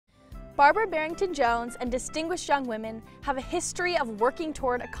Barbara Barrington Jones and distinguished young women have a history of working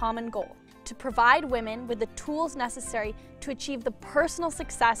toward a common goal: to provide women with the tools necessary to achieve the personal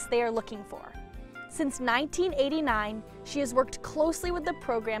success they are looking for. Since 1989, she has worked closely with the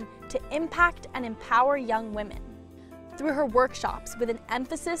program to impact and empower young women through her workshops with an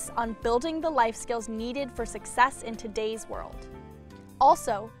emphasis on building the life skills needed for success in today's world.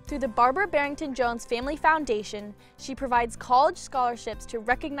 Also, through the Barbara Barrington Jones Family Foundation, she provides college scholarships to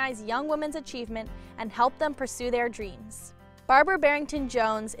recognize young women's achievement and help them pursue their dreams. Barbara Barrington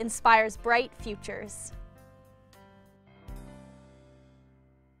Jones inspires bright futures.